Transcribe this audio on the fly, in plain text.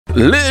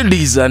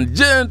Ladies and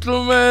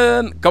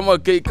gentlemen, kama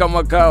kei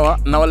kama kawa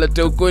na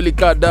walete ukweli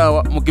ka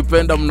dawa,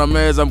 mkipenda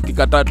mnameza,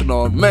 mkikataa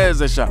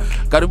tunawamezesha.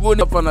 Karibuni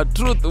hapa na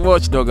Truth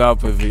Watchdog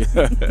hapa hivi.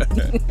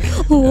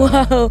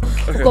 Wow,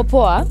 uko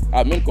poa?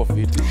 Mimi niko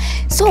fit.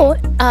 So,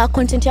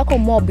 content yako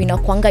mob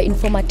inakuanga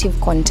informative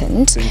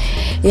content.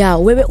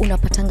 Yeah, wewe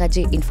unapatanga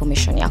je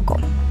information yako?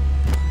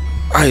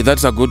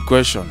 That's a good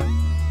question.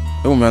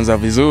 Umeanza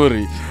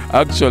vizuri.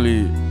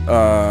 Actually,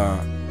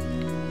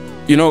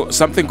 you know,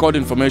 something called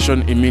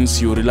information, it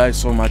means you rely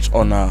so much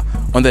on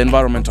the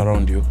environment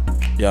around you.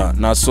 Yeah,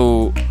 na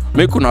so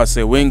mimi kuna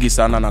wase wengi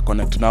sana na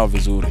connect nao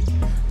vizuri.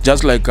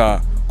 Just like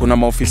kuna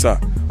maofisa,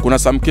 kuna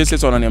some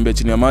cases wananiambia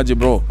chini ya maji,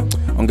 bro,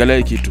 ongelea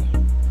hii kitu.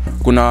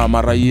 Kuna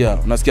maraia,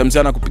 unasikia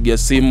msichana kupigia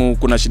simu,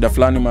 kuna shida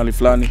fulani mahali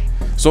fulani.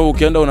 So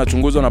ukienda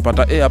unachunguza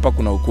unapata hapa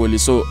kuna ukweli.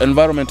 So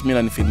environment mimi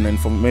inanifeed na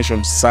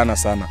information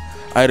sana.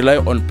 I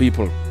rely on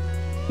people.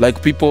 Like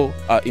people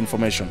are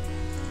information.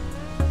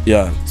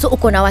 Yeah. So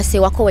uko na wase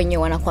wako wenye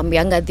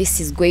wanakuambianga this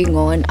is going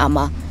on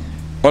ama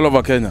all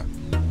over Kenya?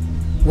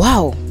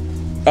 Wow.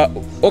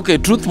 Okay,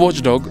 Truth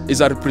Watchdog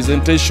is a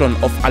representation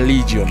of a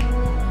legion.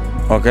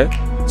 Okay?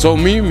 So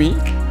mimi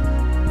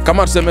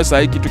kama tuseme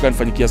sahi kitu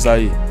kanifanyikia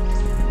sahi,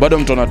 bado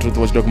mtona Truth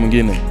Watchdog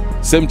mwingine,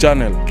 same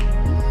channel.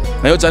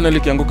 Na hiyo channel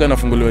ikianguka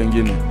inafunguliwa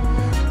wengine.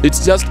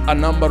 It's just a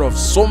number of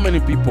so many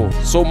people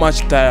so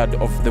much tired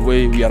of the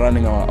way we are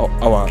running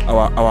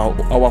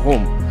our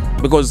home,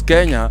 because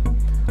Kenya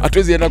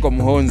hatuwezi enda kwa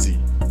mhonzi,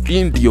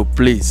 in your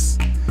place.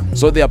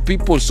 So there are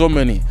people so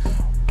many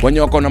wenye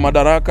wako na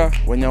madaraka,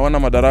 wenye hawana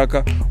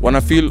madaraka,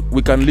 wana feel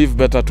we can live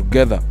better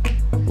together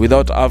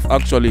without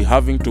actually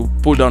having to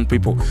pull down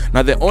people.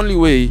 Now the only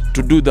way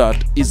to do that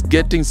is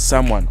getting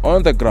someone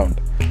on the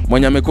ground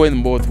mwenye amekuwa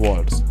in both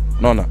worlds.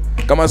 Naona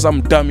kama sa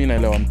mtaa, mimi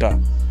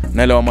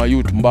naelewa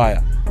mayut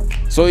mbaya.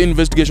 So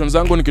investigations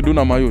zangu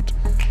nikiduna mayut,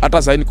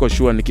 hata sasa niko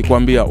sure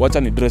nikikwambia wacha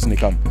ni dress ni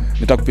kama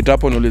nitakupita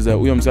hapo niulize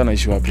huyo msana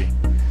anaishi wapi.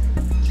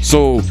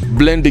 So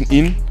blending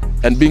in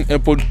and being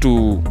able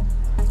to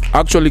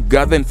actually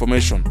gather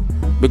information,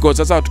 because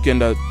sasa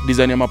tukienda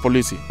design ya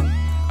mapolisi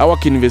au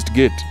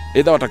investigate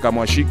either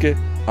watakamwashike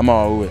ama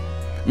waue.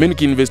 Mimi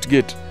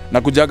nikiinvestigate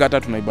na kujaga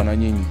hata tunaibana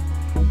nyinyi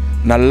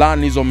na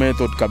learn hizo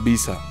method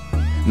kabisa,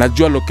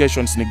 najua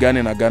locations ni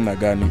gani na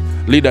gani,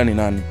 leader ni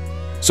nani.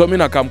 So mimi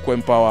nakam ku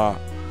empower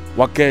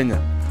wa Kenya,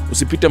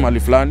 usipite mali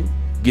fulani,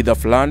 gidha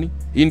fulani,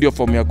 hii ndio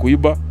form ya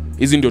kuiba,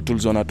 hizi ndio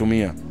tools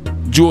wanatumia.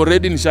 You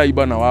already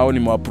nishaiba na wao,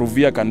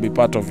 nimewaprovia can be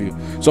part of you.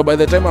 So by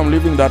the time I'm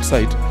leaving that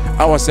site,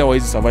 our sewa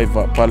hizi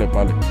survive pale.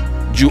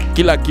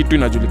 Kila kitu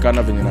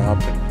inajulikana venye na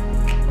happen.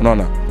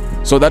 Unaona?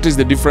 So that is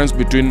the difference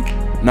between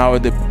now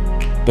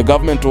the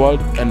government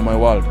world and my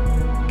world.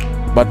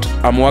 But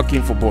I'm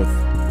working for both.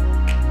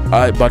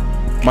 But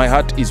my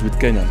heart is with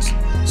Kenyans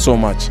so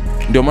much.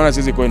 Ndio maana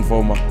sisi kwa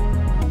informa.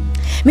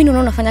 Mimi naona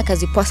unafanya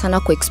kazi poa sana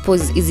ku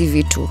expose hizi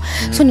vitu.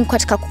 So nilikuwa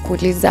nataka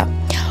kukuuliza,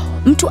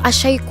 mtu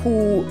ashai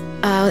ku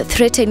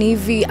threaten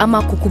hivi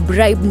ama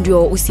kukubribe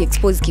ndio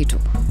usi-expose kitu?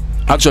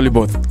 Actually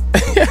both.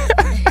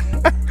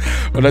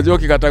 Unajua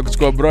ukikataa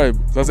kuchukua bribe,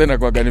 sasa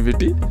inakuwa gani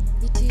vitisho?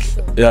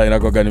 Yeah,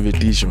 inakuwa gani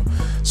vitisho.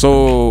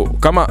 So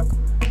kama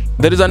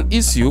there is an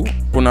issue,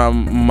 kuna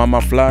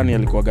mama fulani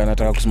alikuwa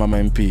anataka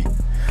kusimama MP.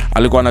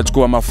 Alikuwa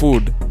anachukua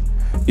mafood,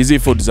 hizi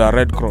food za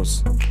Red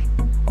Cross.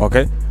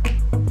 Okay?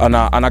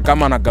 Ana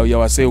kama anagawia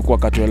wasee huko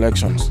wakati wa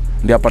elections,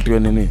 ndio apatiwe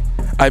nini.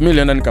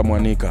 Nilienda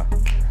nikamwanika.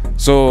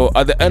 So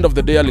at the end of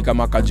the day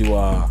alikama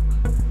kajiwa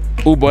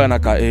boy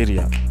anakaa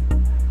area,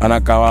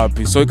 anakaa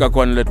wapi. So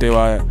ikakuwa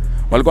niletewa,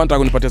 walikuwa wanataka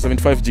kunipatia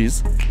 75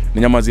 Gs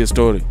ninyamazie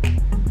story.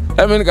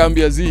 Mimi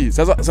nikamwambia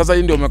sasa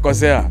hii ndio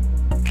umekosea.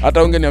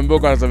 Hata ungeniambia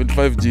uko na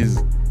 75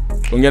 Gs,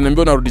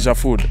 ungeniambia unarudisha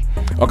food.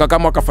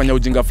 Wakafanya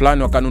ujinga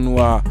fulani,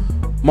 wakanunua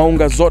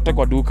maunga zote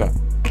kwa duka,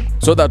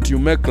 so that you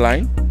make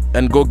line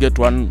and go get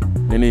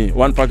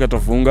one packet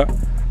of unga,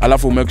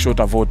 alafu make sure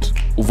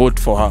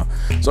vote for her.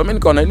 So mimi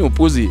nikaona nini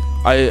upuzi,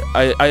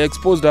 I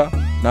exposed her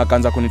na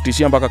akaanza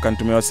kunitishia mpaka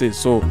kanitumia wase.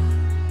 So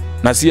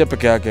na siya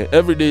peke yake,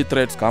 every day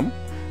threats come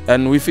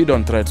and we feed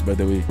on threats, by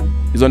the way.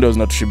 Hizo ndio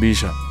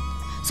zinatushibisha.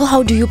 So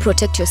how do you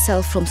protect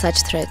yourself from such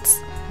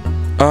threats?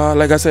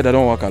 Like I said, I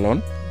don't work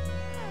alone.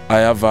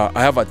 I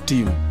have a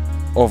team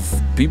of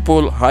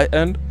people high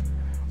end.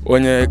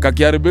 Wenye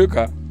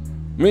kakiaribika,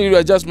 mimi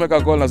I just make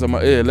a call na sema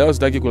leo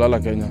sitaki kulala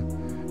Kenya.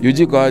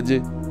 UG kwa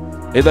aje?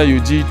 Either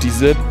UG,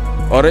 TZ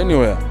or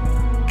anywhere.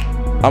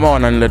 Ama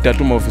wananiletea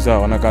tu maofisa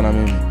wanakaa na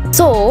mimi.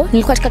 So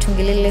nilikuwa nataka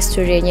tuongelee ile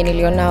story yenye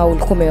niliona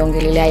ulikuwa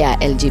umeongelelea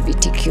ya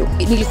LGBTQ.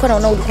 Nilikuwa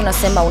naona ulikuwa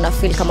unasema una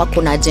feel kama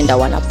kuna agenda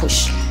wana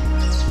push.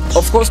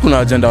 Of course kuna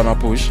agenda wana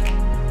push.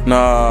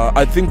 Na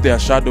I think they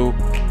are shadow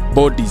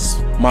bodies,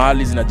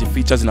 mahali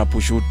zinajificha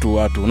zinapush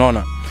watu,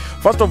 unaona?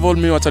 First of all,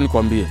 mimi wacha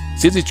nikwambie,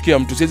 siwezi chukia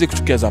mtu, siwezi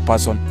kuchukia as a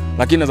person,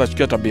 lakini naweza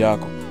chukia tabia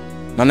yako.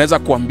 Na naweza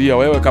kuambia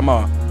wewe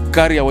kama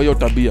carrier wa hiyo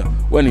tabia,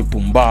 wewe ni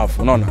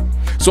pumbavu, unaona?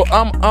 So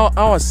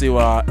our say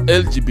wa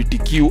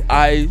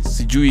LGBTQI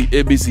sijui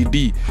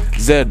ABCD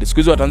Z, siku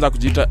hizo wataanza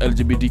kujiita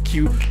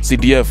LGBTQ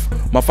CDF,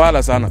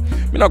 mafala sana.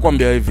 Mimi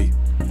nakwambia hivi,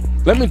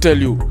 let me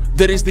tell you,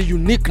 there is the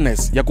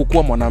uniqueness ya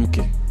kukua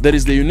mwanamke, there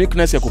is the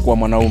uniqueness ya kukua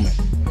mwanaume.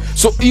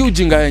 So hiyo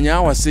ujinga yenye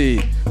hawa say,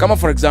 kama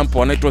for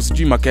example anaitwa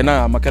sijui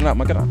Makena,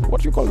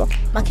 what you call that?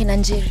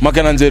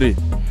 Makena Njeri.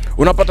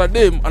 Unapata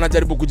dem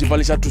anajaribu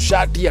kujivalisha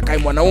tushati akae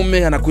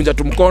mwanaume, anakunja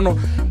tu mkono,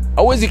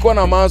 hawezi kuwa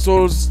na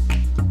muscles.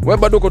 Wewe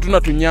bado uko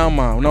tuna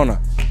tunyama, unaona?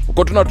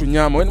 Uko tuna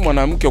tunyama, wewe ni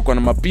mwanamke uko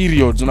na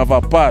periods,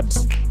 unavaa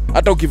pads.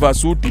 Hata ukivaa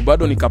suti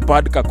bado ni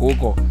kapad kako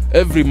huko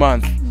every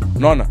month.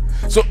 Unaona?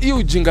 So hiyo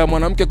ujinga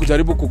mwanamke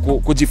kujaribu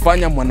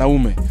kujifanya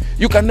mwanaume.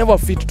 You can never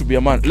fit to be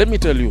a man. Let me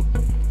tell you.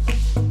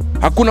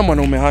 Hakuna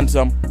mwanaume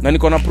handsome na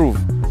niko na proof.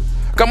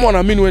 Kama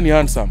unaamini wewe ni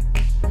handsome,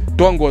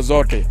 toa nguo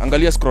zote,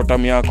 angalia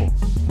scrotum yako.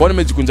 Mbona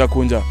umejikunja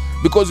kunja?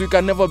 Because we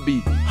can never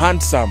be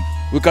handsome.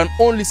 We can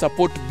only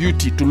support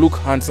beauty to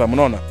look handsome,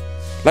 unaona?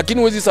 Lakini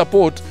huwezi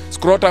support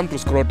scrotum to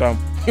scrotum.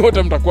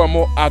 Yote mtakuwa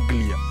more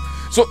uglier.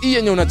 So hii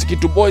yenye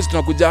unachikitu boys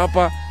tunakuja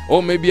hapa,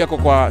 maybe yako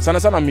kwa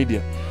sana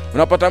media.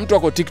 Unapata mtu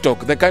wako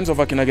TikTok, the kinds of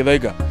akina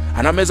Githaiga,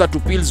 anameza tu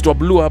pills to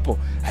blue hapo.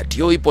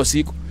 Hatio ipo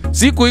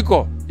siku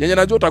iko yenye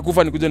najua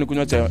utakufa nikuje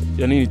nikunywa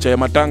chai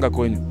matanga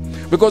kwenye.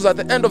 Because at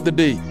the end of the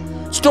day,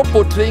 stop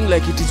portraying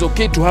like it is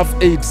okay to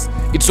have AIDS.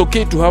 It's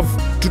okay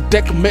to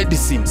take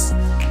medicines.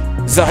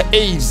 The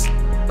AIDS.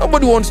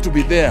 Nobody wants to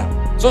be there.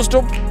 So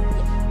stop.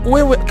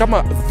 Wewe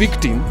kama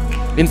victim,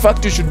 in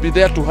fact you should be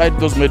there to hide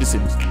those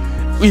medicines.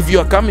 If you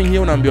are coming here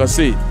unaambiwa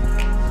say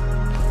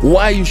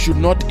why you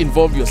should not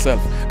involve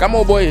yourself.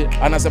 Kama boy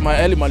anasema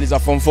maliza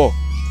form 4,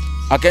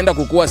 akaenda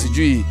kukua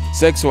sijui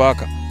sex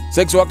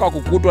worker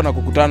kukutwa na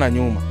kukutana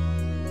nyuma,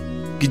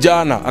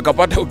 kijana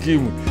akapata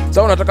ukimwi.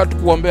 Sasa unataka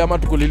tukuombea ama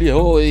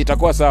tukulilie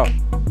itakuwa sawa?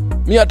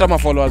 Mimi hata ma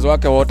followers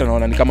wake wote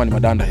naona ni kama ni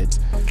madanda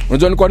heads.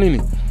 Unajua ni kwa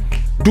nini?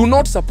 Do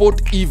not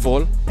support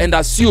evil and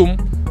assume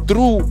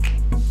through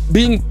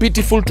being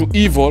pitiful to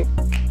evil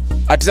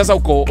ati sasa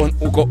uko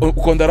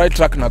on the right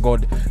track na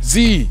God.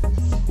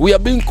 We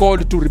are being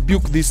called to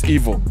rebuke this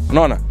evil.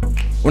 Unaona?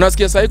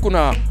 Unasikia sasa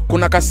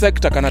kuna ka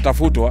sector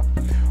kanatafutwa.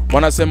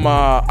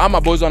 Wanasema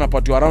ama boys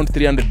wanapatiwa around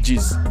 300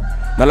 Gs.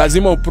 Na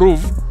lazima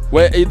uprove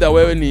either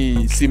wewe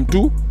ni sim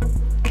 2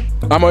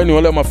 ama wewe ni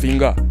wale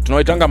mafinga.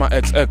 Tunawaitanga ma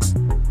XX.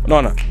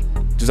 Unaona?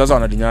 Sasa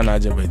wanadinyana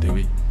aje by the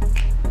way.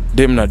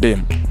 Dem na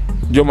dem.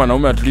 Jo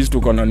mwanaume at least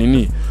uko na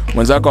nini?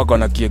 Mwenzako ako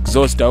na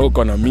kiexhaust au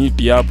uko na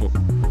miti hapo.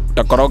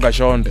 Utakoroga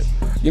shonde.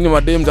 Yini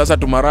madem sasa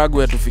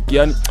tumaragu ya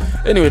tufikiani.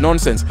 Anyway,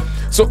 nonsense.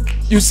 So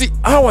you see,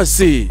 I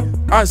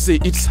say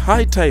it's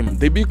high time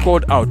they be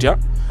called out, yeah?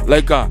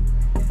 Like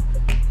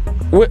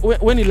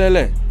when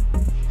lele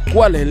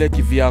kwa lele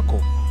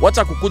kivyako,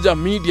 wacha kukuja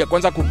media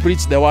kwanza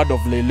kupreach the word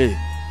of lele.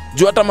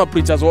 Juu hata ma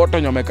preachers wote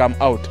wenye wame come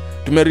out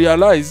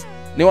tumerealize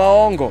ni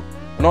waongo.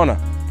 Unaona?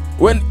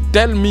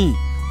 Tell me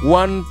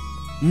one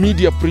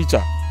media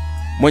preacher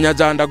mwenye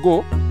haja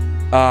undergo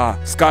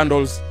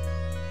scandals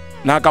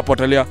na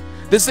akapotelea.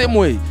 The same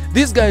way,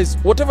 these guys,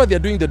 whatever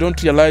they're doing, they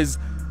don't realize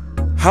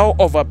how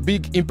of a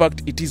big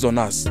impact it is on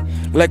us.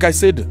 Like I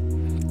said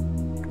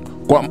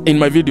in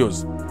my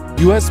videos,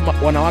 US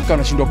wanawake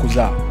wanashindwa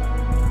kuzaa,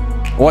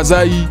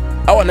 wazai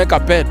au wanaweka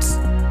pets.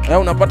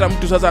 Unapata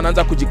mtu sasa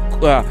anaanza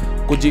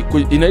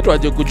inaitwa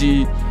aje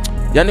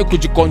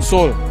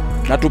kujiconsole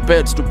na tu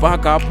pets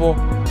tupaka hapo.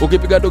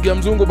 Ukipiga dogi ya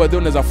mzungu baadhi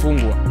unaweza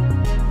fungwa,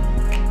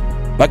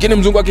 lakini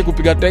mzungu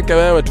akikupiga teke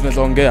wewe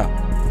tunaweza ongea.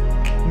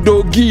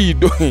 Dogi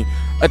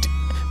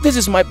this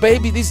is my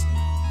baby, this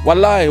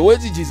wallahi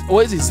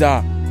wezi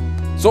zaa.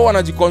 So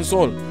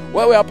wanajiconsole.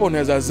 Wewe hapo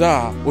unaweza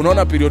zaa,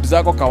 unaona period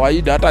zako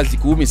kawaida, hata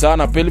zikuumi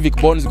sana,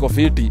 pelvic bones ziko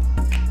fiti.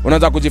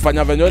 Unaanza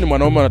kujifanya venyewe ni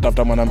mwanaume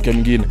unatafuta mwanamke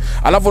mwingine.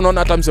 Alafu unaona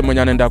hata mse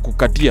mwenye anaenda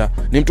kukatia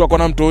ni mtu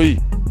akona mtoi.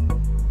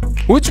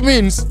 Which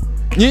means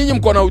nyinyi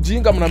mko na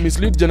ujinga, mna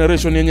mislead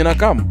generation yenye na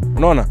kama.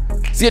 Unaona?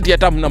 Si eti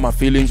hata mna ma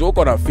feelings,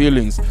 uko na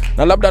feelings.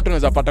 Na labda hata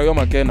unaweza pata hiyo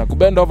Makena,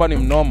 kubend over ni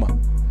mnoma.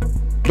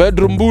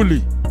 Bedroom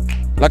bully.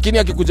 Lakini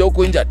akikuja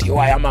huko nje ati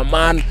I am a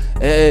man,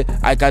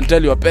 I can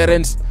tell your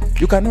parents.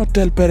 You cannot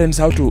tell parents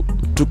how to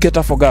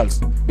cater for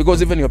girls,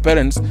 because even your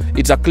parents,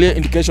 it's a clear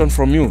indication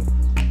from you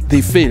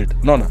they failed.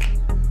 No.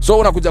 So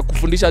unakuja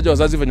kufundisha aje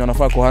wazazi venye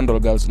wanafaa ku handle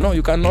girls? No,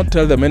 you cannot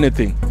tell them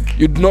anything.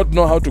 You do not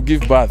know how to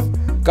give birth.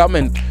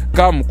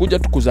 Come kuja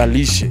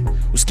tukuzalishe,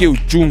 usikie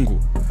uchungu,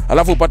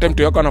 alafu upate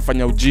mtu yako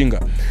anafanya ujinga.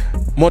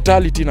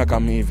 Mortality na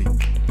kama hivi.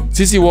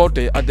 Sisi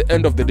wote at the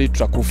end of the day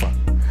tutakufa.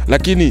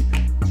 Lakini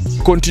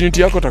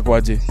continuity yako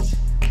itakuwaje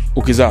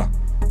ukizaa?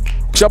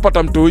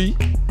 Ukishapata mtoi,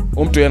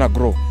 mtu yana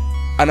grow,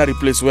 ana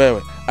replace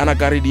wewe, ana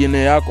carry DNA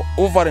yako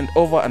over and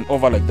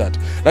over like that.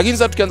 Lakini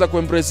sasa tukianza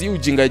kuembrace hii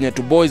ujinga yenye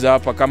tu boys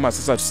hapa, kama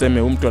sasa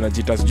tuseme mtu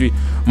anajiita sijui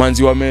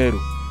Manzi wa Meru,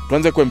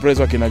 tuanze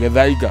kuembrace wakina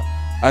Githaiga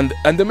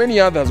and the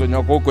many others wenye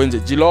wako huko nje,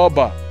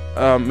 Jiloba,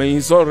 may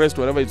his soul rest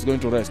wherever it's going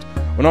to rest.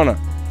 Unaona?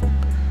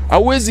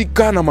 Hauwezi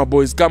kana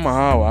maboys kama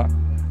hawa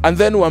and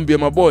then uambie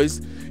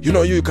maboys, you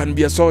know, you can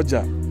be a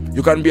soldier,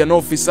 you can be an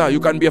officer, you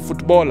can be a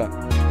footballer.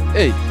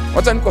 Hey,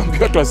 wacha nikwambie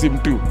watu wasim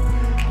tu.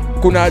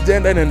 Kuna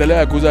agenda inaendelea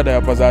ya kuuza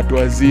diapers za watu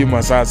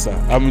wazima sasa.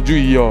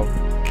 Hamjui hiyo.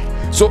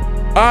 So,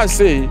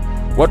 say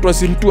watu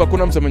wasim tu,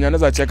 hakuna msemenye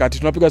anaweza cheka ati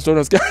tunapiga story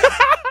unasikia.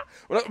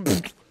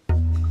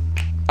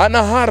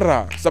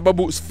 Anahara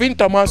sababu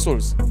sphincter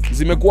muscles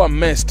zimekuwa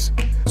messed.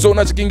 So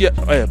unachikingia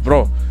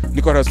bro,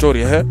 niko na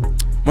story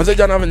Mwanzo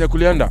jana venye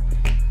kulienda.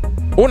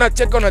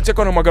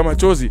 Unacheka na mwaga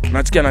machozi,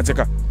 unachikia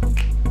anacheka.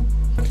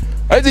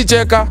 Hizi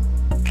cheka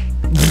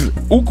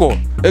uko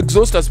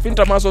exhausted,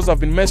 sphincter muscles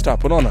have been messed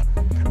up, unaona?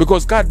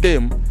 Because god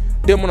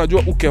damn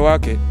unajua uke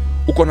wake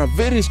uko na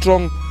very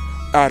strong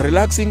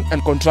relaxing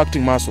and contracting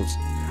muscles.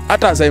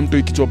 Hata as mtu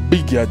ikichwa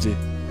big aje.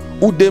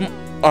 Udem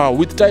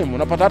with time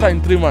unapata hata in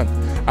 3 months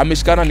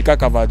ameshikana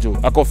nikaka vajo,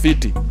 ako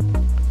fiti.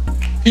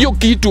 Hiyo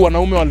kitu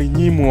wanaume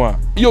walinyimwa.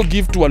 Hiyo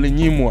gift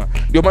walinyimwa.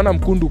 Ndio maana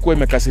mkundu kwa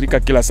imekasirika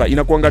kila saa.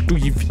 Inakuanga tu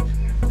hivi.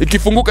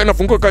 Ikifunguka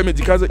inafunguka, kama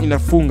imejikaza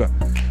inafunga.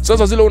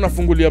 Sasa zile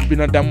unafungulia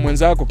binadamu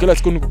mwenzako kila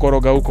siku ni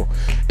kukoroga huko.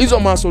 Hizo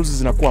muscles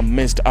zinakuwa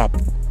messed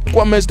up.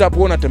 Kwa messed up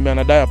unatembea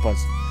na diapers.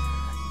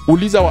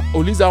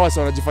 Uliza hawa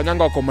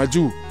wanajifanyanga wako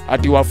majuu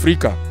ati wa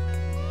Afrika.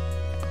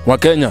 Wa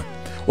Kenya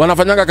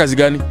wanafanyanga kazi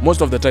gani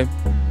most of the time?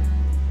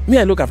 Me,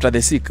 I look after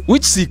the sick.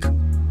 Which sick?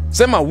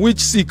 Sema which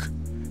sick?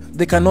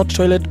 They cannot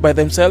toilet by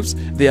themselves.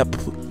 They are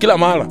kila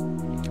mara.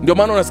 Ndio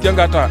maana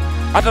unasikianga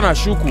hata na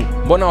shuku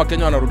mbona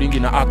Wakenya wanarudingi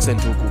na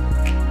accent huku.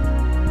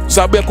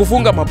 Sababu ya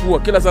kufunga mapua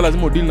kila saa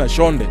lazima deal na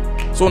shonde.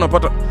 So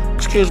unapata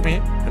excuse me,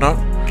 you know?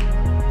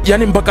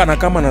 Yani mpaka na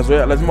kama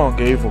nazoea lazima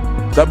ongee hivyo.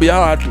 Sababu ya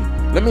watu.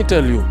 Let me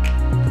tell you.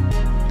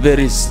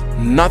 There is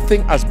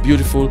nothing as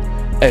beautiful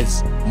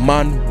as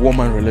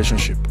man-woman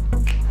relationship.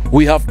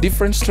 We have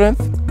different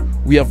strength,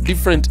 we have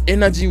different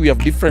energy, we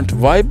have different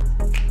vibe.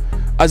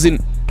 As in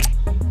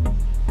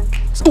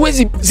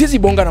siwezi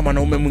bonga na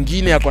mwanaume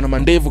mwingine yako na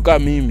mandevu kama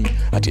mimi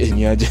ati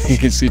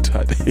niaje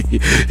sweetheart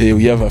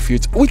we have a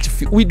future which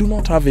we do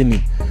not have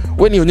any.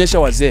 When nionyesha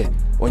wazee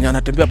wenye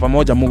anatembea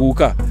pamoja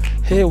muguka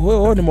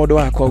wewe ni modo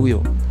wako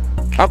huyo,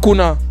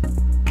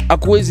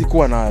 hakuwezi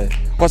kuwa naye.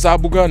 Kwa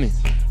sababu gani?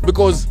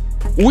 Because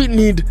we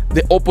need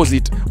the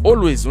opposite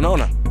always,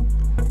 unaona?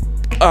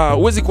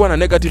 Huwezi kuwa na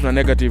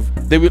negative,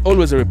 they will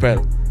always repel.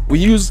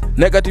 We use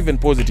negative and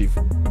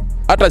positive.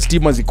 Hata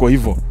stima ziko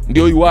hivyo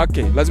ndio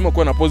iwake, lazima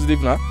kuwa na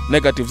positive na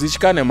negative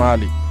zishikane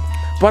mahali.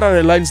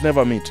 Parallel lines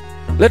never meet.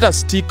 Let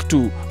us stick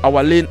to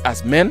our lane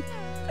as men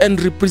and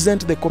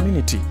represent the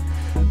community.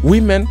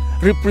 Women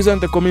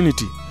represent the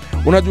community.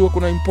 Unajua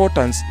kuna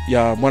importance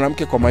ya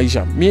mwanamke kwa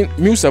maisha.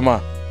 Mi usema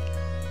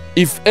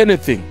if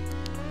anything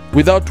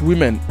without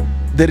women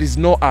there is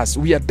no us,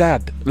 we are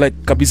dead. Like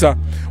kabisa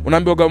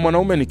unaambiwa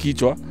mwanaume ni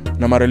kichwa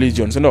na ma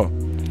religions, ndio?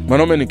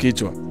 Mwanaume ni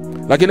kichwa.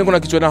 Lakini kuna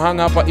kichwa na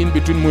hanga hapa in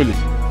between mwili.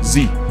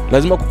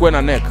 Lazima kukuwe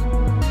na neck.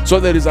 So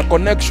there is a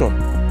connection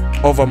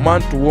of a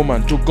man to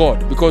woman to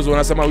God, because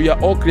wanasema we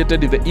are all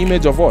created in the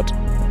image of what?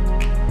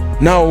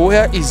 Now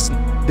where is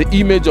the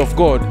image of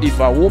God if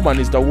a woman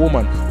is the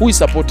woman who is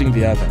supporting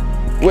the other?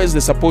 Where is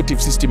the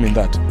supportive system in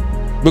that?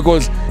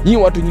 Because nyi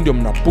watu nyinyi ndio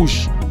mna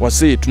push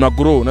wase tuna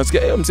grow.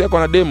 Unasikia msee kwa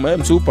na dem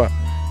msupa.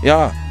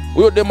 Yeah,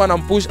 huyo dem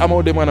anampush ama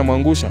huyo dem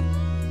anamwangusha.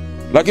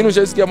 Lakini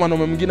ushasikia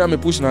mwanaume mwingine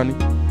amepush nani?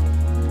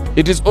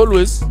 It is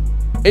always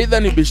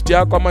either ni beshti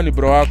yako ama ni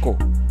bro wako.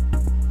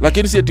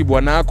 Lakini si eti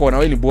bwana yako na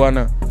wewe ni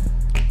bwana.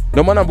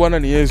 Ndio maana bwana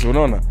ni Yesu,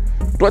 unaona?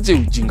 Tuache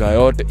ujinga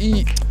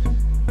yote.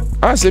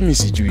 Semi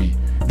sijui.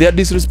 They are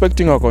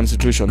disrespecting our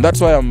constitution.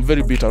 That's why I'm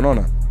very bitter,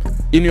 unaona?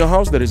 In your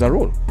house there is a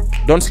rule.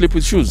 Don't sleep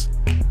with shoes.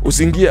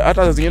 Usingie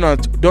hata zingine,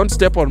 don't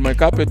step on my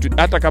carpet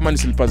hata kama ni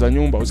slippers za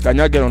nyumba,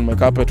 usikanyage on my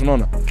carpet,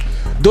 unaona?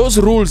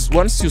 Those rules,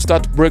 once you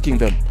start breaking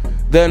them,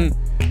 then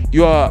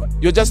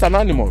you're just an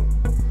animal.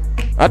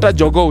 Hata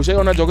jogo,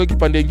 ushaona jogo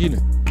kipande kingine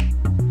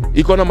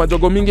iko na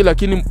majogo mingi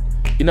lakini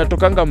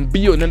inatokanga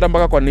mbio inaenda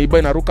mpaka kwa neighbor,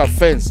 inaruka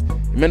fence,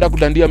 imeenda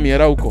kudandia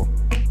miera huko.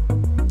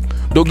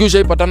 Dogi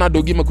ushaipatana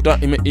dogi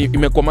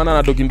imekomana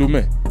na dogi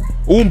ndume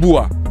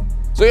umbwa.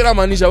 So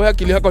inamaanisha wewe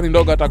akili yako ni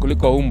ndogo hata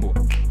kuliko umbwa.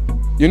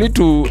 You need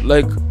to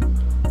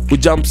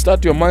jump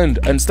start your mind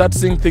and start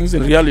seeing things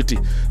in reality.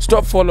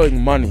 Stop following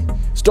money,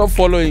 stop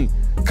following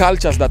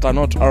cultures that are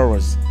not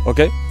ours.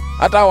 Okay?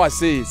 Hata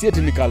wase si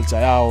eti ni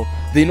culture yao,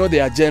 they know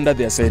the agenda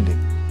they are sending.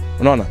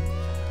 Unaona?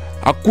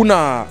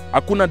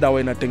 Hakuna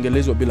dawa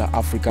inatengelezwa bila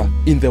Africa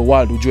in the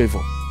world, ujue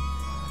hivyo.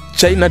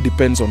 China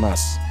depends on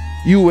us.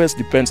 US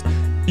depends,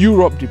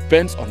 Europe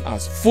depends on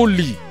us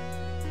fully.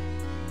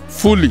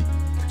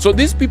 So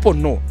these people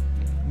know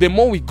the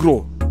more we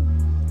grow,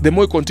 the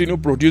more we continue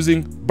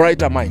producing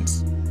brighter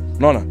minds.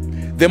 Unaona?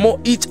 The more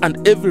each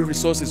and every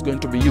resource is going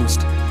to be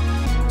used.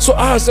 So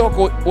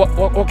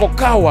wako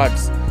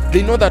cowards.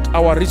 They know that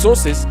our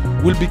resources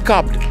will be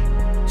capped.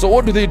 So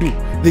what do?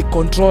 They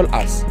control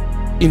us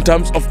in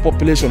terms of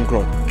population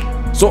growth.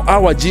 So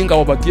our jinga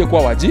wabakie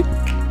kwa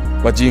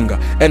wajinga.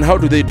 And how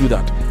do they do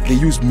that? They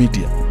use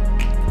media.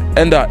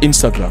 And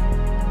Instagram.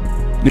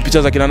 Ni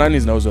picha za kina nani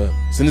zinauzwa?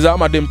 Siniza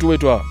madem tu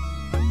wetu hawa.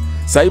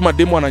 Sasa hivi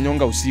madem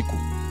wananyonga usiku.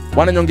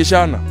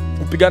 Wananyongeshana,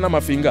 kupigana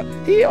mafinga.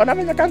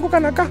 Wanafanya kangu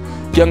kanaka.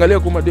 Kiangalia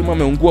kwa madem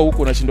ameungua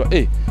huko unashindwa,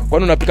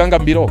 kwani unapikanga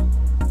mbiro?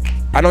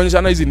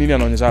 Anaonyeshana hizi nini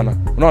anaonyeshana?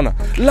 Unaona?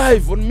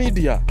 Live on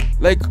media.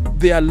 Like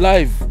they are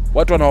live.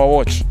 Watu wanawa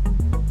watch.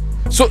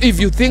 So if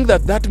you think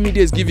that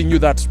media is giving you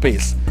that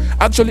space,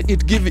 Actually,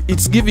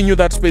 it's giving you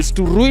that space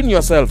to ruin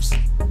yourselves.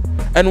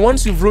 And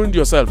once you've ruined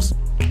yourselves,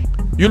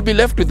 you'll be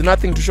left with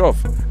nothing to show off.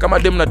 Kama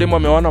demu na demu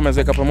wameoana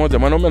wamezeka pamoja,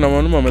 mwanaume na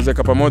mwanaume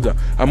wamezeka pamoja,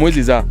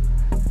 hamwezi za,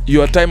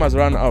 your time has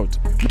run out.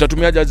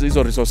 Mtatumiaje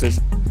hizo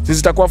resources? Sisi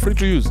zitakuwa free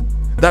to use.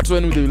 That's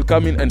when they will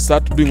come in and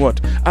start doing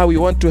what? We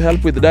want to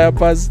help with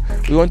diapers.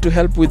 We want to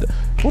help with...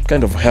 What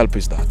kind of help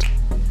is that?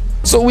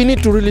 So we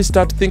need to really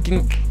start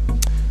thinking,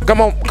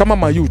 kama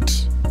my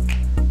youth,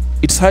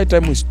 it's high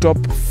time we stop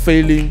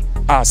failing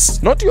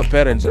us. Not your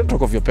parents. Don't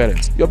talk of your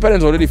parents. Your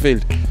parents already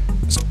failed.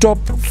 Stop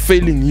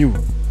failing you.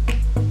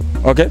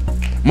 Okay?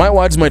 My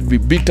words might be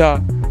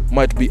bitter,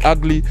 might be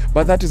ugly,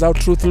 but that is how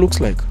truth looks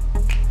like.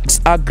 It's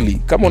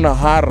ugly. Kama una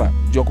hara,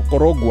 jua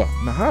kukorogwa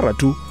na hara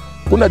tu.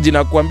 Kuna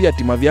jina kuambia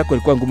ati mavi yako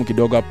ilikuwa ngumu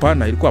kidogo,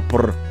 hapana, ilikuwa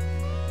porr.